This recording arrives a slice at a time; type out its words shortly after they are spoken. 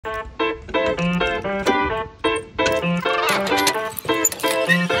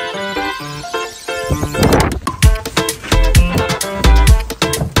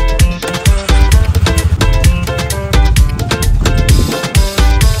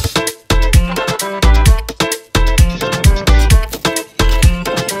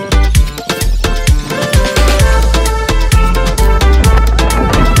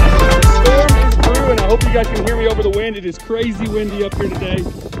crazy windy up here today.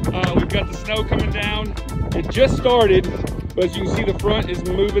 We've got the snow coming down. It just started, but as you can see, the front is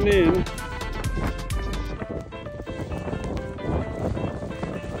moving in.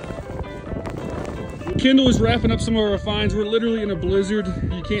 Kendall is wrapping up some of our finds. We're literally in a blizzard.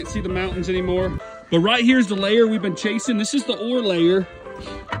 You can't see the mountains anymore. But right here's the layer we've been chasing. This is the ore layer,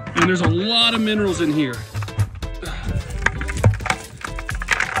 and there's a lot of minerals in here.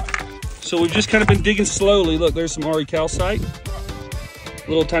 So we've just kind of been digging slowly. Look, there's some RE calcite,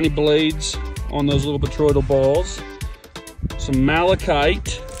 little tiny blades on those little botryoidal balls, some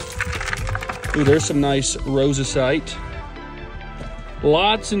malachite. Ooh, there's some nice rosacite.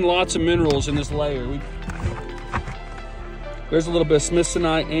 Lots and lots of minerals in this layer. There's a little bit of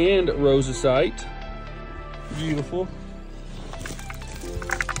smithsonite and rosacite. Beautiful.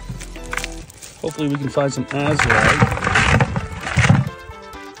 Hopefully we can find some azurite.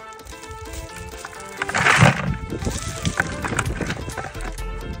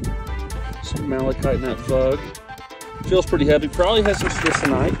 Some malachite in that vug. Feels pretty heavy. Probably has some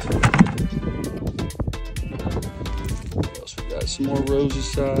smithsonite. Some more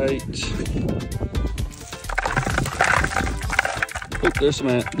rosacite. Oh, there's some.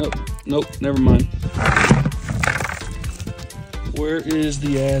 Nope, never mind. Where is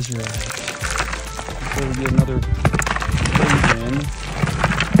the azurite? Before we get another page in.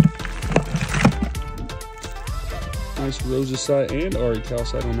 Nice rosacite and RE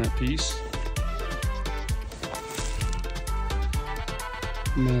calcite on that piece.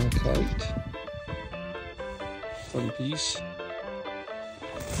 Malachite. Fun piece.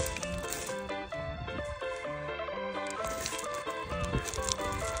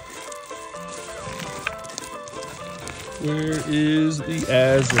 Where is the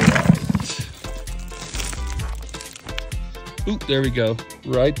azurite? Oop, there we go.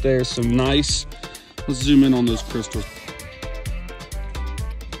 Right there, some nice, let's zoom in on those crystals.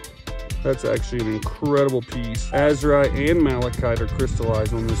 That's actually an incredible piece. Azurite and malachite are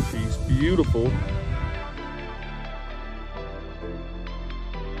crystallized on this piece. Beautiful.